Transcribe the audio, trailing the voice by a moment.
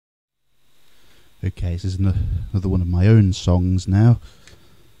Okay, this is another one of my own songs now.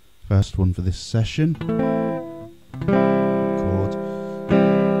 First one for this session.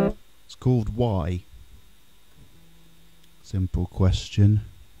 It's called Why? Simple question.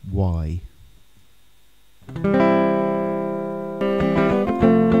 Why?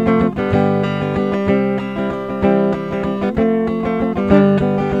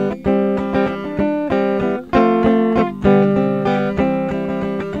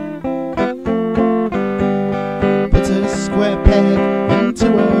 Square peg into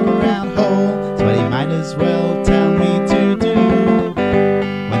a round hole. It's what he might as well tell me to do.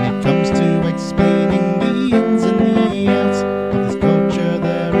 When it comes to explaining the ins and the outs of this culture,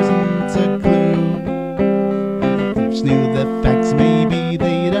 there isn't a clue. If they just knew the facts, maybe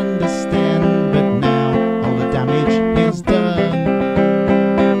they'd understand. But now all the damage is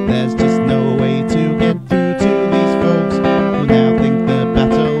done. There's just no way to get through to these folks who now think the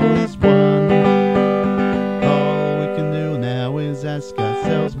battle is won. Ask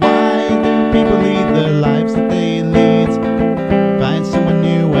ourselves, why do people lead the lives that they lead? Find someone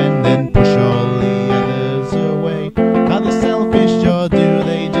new and then push all the others away. Are they selfish or do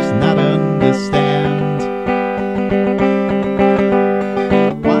they just not understand?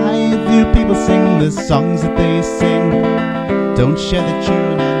 Why do people sing the songs that they sing? Don't share the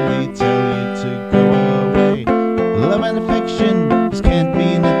tune and they tell you to go away. Love and affection just can't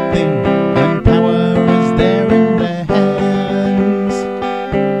mean a thing when power is there in their hands.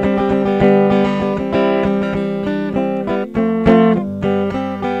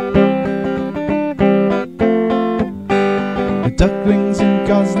 Ducklings and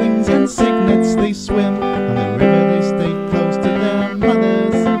goslings and cygnets, they swim on the river, they stay close to their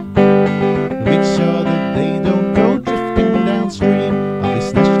mothers. Make sure that they don't go drifting downstream or be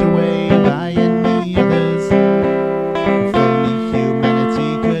snatched away by any others. If only humanity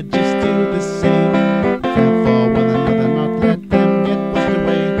could just do the same, care for one another, not let them get pushed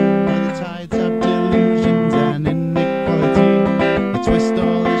away by the tides of delusions and inequality that twist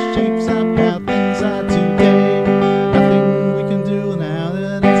all the shapes of how things are today.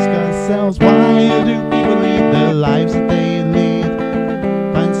 Why do people lead the lives that they lead?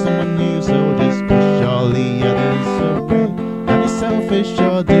 Find someone new, so just push all the others away. Are they selfish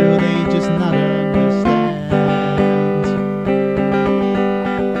or do they just not understand?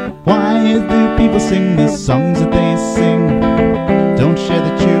 Why do people sing the songs that they sing? Don't share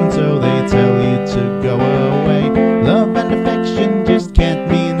the tune, so they tell you to go away. Love and affection just can't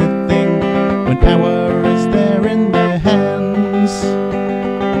mean a thing when power is there in their hands.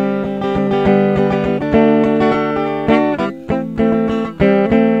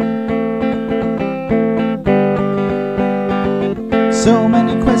 So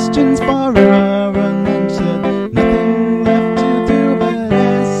many questions forever unanswered, nothing left to do but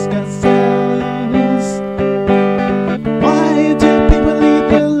ask ourselves. Why do people lead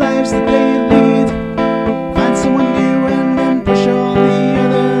the lives that they lead? Find someone new and then push all the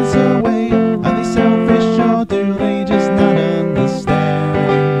others away. Are they selfish or do they just not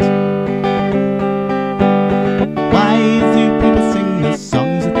understand? Why do people sing the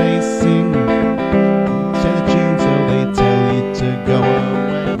songs that they sing? Share the tune so they tell you to go away.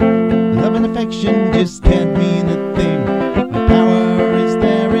 Love and affection just can't